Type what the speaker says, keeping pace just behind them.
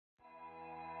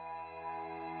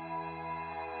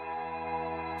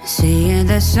Seeing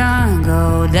the sun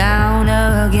go down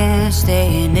again,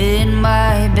 staying in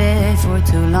my bed for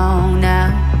too long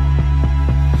now.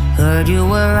 Heard you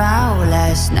were out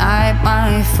last night,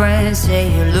 my friend.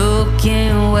 Say you're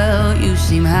looking well, you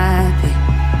seem happy.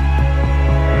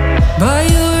 But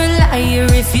you're a liar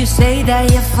if you say that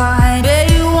you're fine.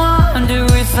 Bet you wonder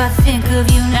if I think of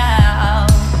you now.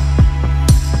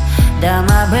 Done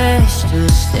my best to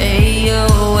stay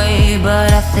away,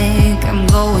 but I think I'm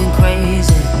going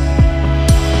crazy.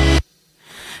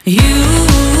 You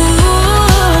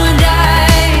and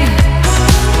I,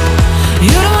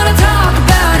 you don't wanna talk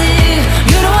about it.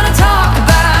 You don't wanna talk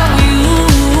about you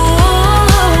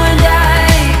and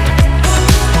I.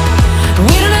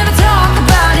 We don't ever talk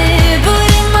about it, but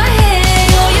in my head,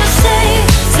 oh, you say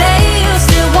you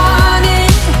still want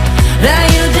it. That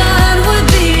you're done with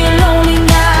being lonely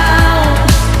now.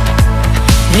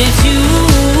 It's you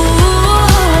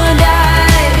and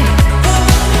I,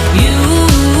 you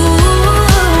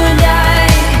and I.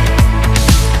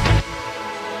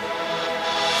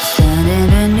 Standing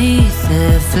beneath the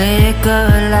flicker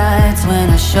lights, when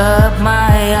I shut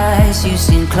my eyes, you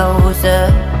seem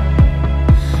closer.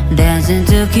 Dancing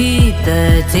to keep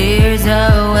the tears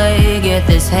away, get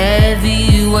this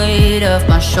heavy weight off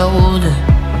my shoulder.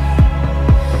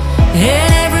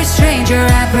 And every stranger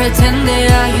I pretend they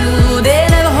are you. They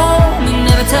never hold me,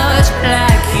 never touch me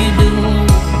like you do.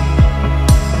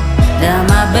 Done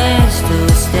my best to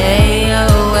stay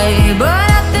away, but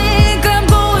I think I'm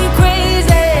going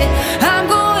crazy. I'm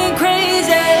going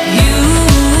crazy. You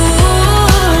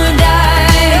and I,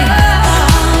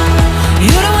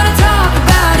 you don't wanna talk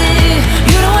about it.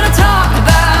 You don't wanna talk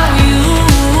about you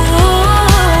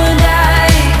and I.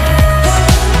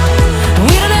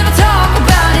 We don't ever talk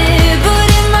about it, but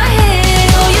in my head,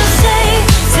 oh, you say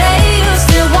you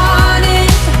still want it.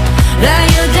 That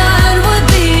you're done with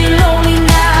being lonely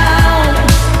now.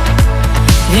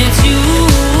 It's you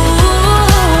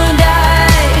and I,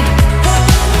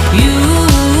 you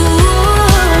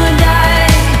and I.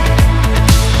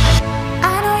 I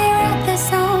know you're out there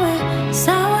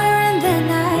somewhere in the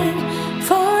night.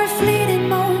 For a fleeting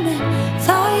moment,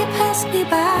 thought you passed me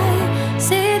by.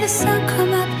 See the sun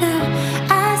come up now,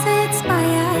 as it's my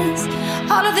eyes.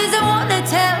 All of this I wanna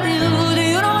tell you, that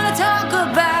you don't wanna talk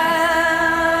about.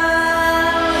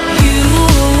 You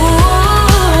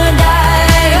and I,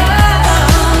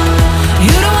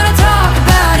 you don't wanna talk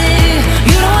about it.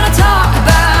 You don't wanna talk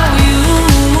about you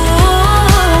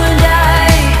and I.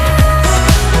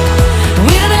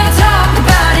 We don't ever talk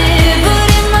about it, but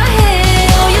in my head,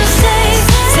 oh, you say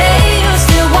you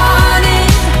still want it.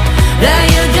 That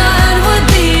you're done with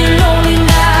being lonely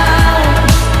now.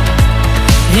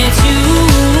 It's you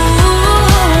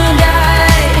and I,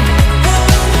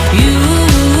 you